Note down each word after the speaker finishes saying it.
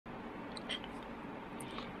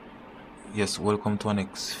Yes, welcome to our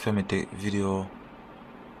next Femite video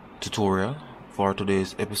tutorial. For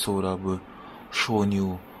today's episode, I'll be showing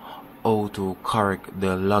you how to correct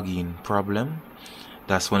the login problem.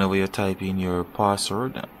 That's whenever you type in your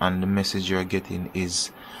password and the message you're getting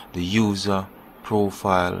is the user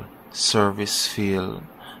profile service field,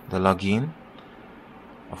 the login.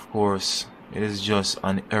 Of course, it is just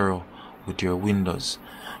an error with your Windows.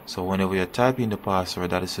 So whenever you type in the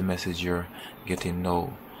password, that is the message you're getting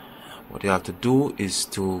now. What you have to do is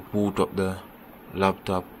to boot up the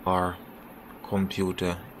laptop or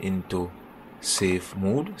computer into safe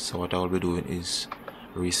mode. So what I will be doing is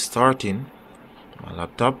restarting my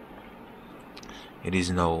laptop. It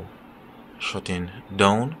is now shutting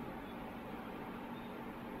down.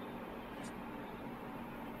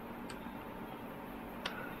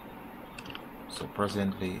 So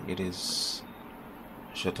presently it is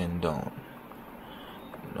shutting down.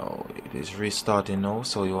 Now it is restarting now,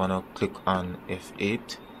 so you want to click on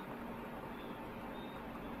F8.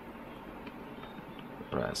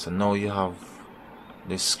 Right, so now you have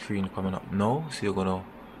this screen coming up now. So you want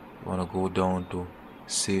to go down to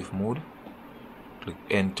safe mode, click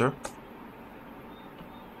enter.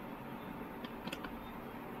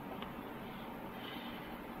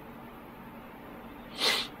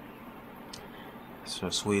 It's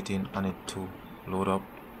just waiting on it to load up.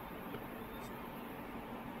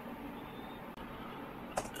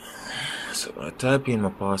 So I type in my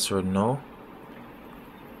password now,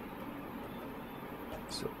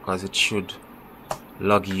 so because it should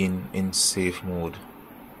log in safe mode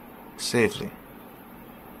safely.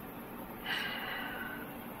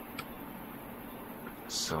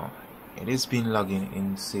 So it is been logging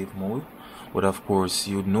in safe mode, but of course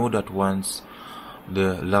you know that once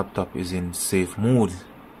the laptop is in safe mode,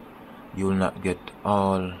 you will not get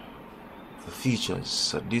all the features.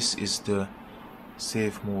 So this is the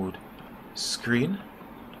safe mode screen.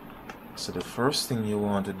 So the first thing you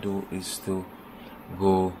want to do is to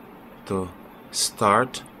go to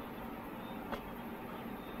start.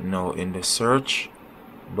 Now in the search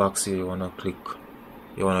box here, you want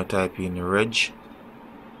to type in reg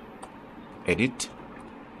edit,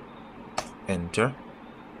 enter.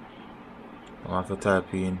 You have to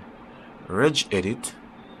type in reg edit.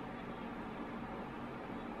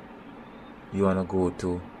 You want to go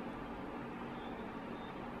to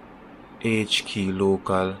Hkey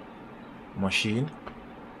local machine,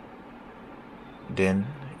 then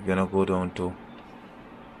you're gonna go down to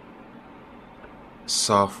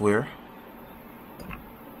software,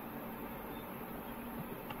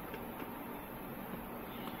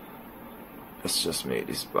 let's just make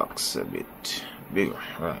this box a bit bigger.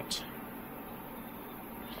 Right,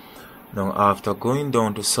 now after going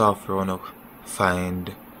down to software, I want to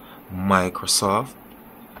find Microsoft.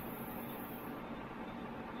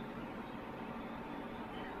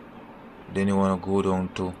 Then you want to go down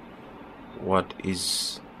to what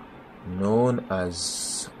is known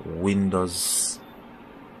as Windows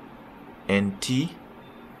NT.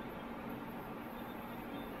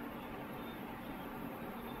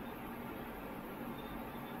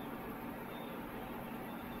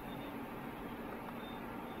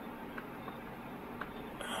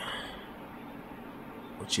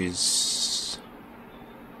 Which is,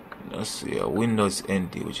 let's see, Windows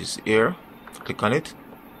NT, which is here. Click on it.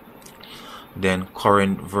 Then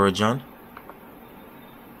current version,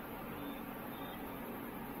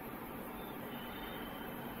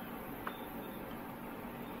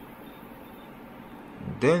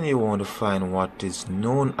 then you want to find what is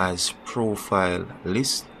known as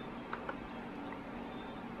Profilelist.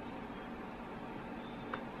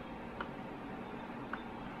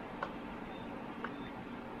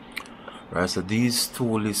 Right, so these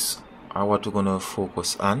two lists are what we're going to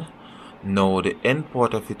focus on. Now the end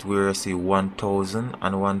part of it where I see 1000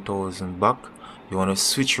 and 1000 back, you want to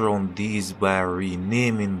switch around these by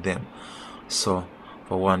renaming them. So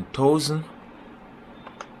for 1000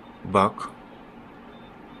 back,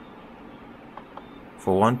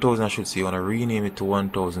 for 1000 I should say, you want to rename it to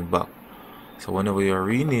 1000 back. So whenever you're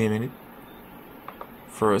renaming it,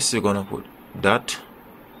 first you're gonna put that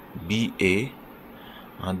BA,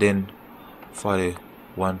 and then for the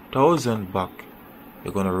 1000 back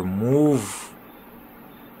you're gonna remove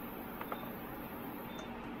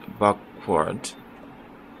backward.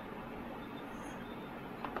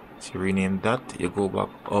 So you rename that, you go back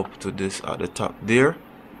up to this at the top there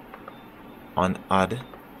and add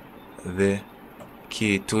the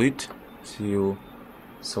key to it. So you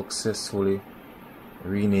successfully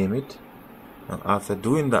rename it. And after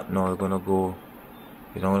doing that, now you're gonna go,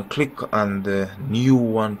 you're gonna click on the new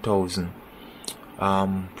 1000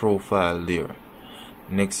 profile there.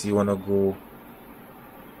 Next, you want to go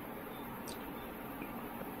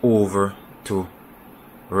over to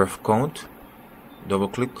Refcount, double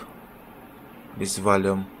click. This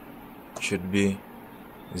volume should be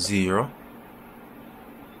 0.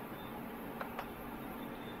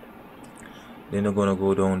 Then you're gonna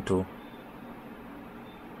go down to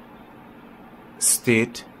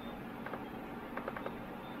state.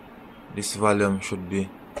 This volume should be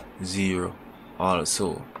 0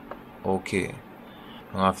 also. Okay.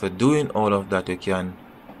 Now after doing all of that, you can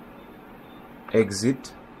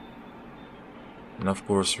exit and of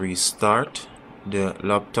course restart the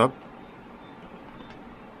laptop.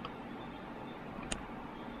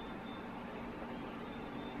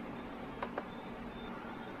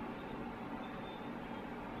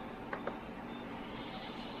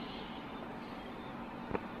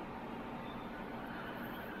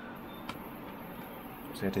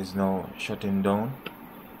 So it is now shutting down.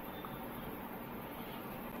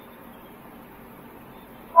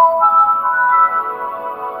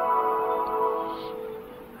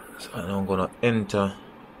 So I'm gonna enter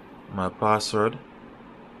my password.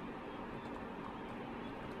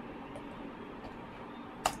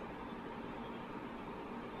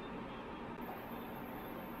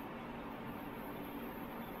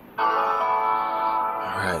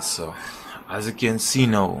 Alright, so as you can see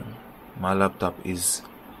now, my laptop is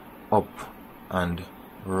up and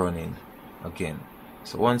running again.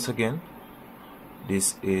 So once again,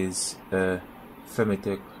 this is a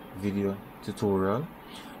Femitech video tutorial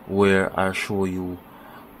where I show you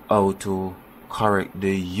how to correct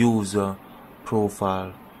the user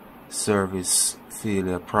profile service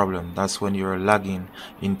failure problem. That's when you're logging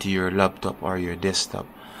into your laptop or your desktop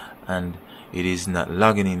and it is not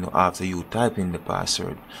logging in after you type in the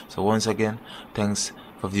password. So once again, thanks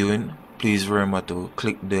for viewing. Please remember to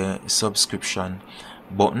click the subscription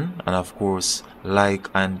button and of course like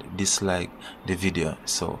and dislike the video.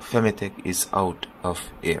 So Femitech is out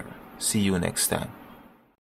of here. See you next time.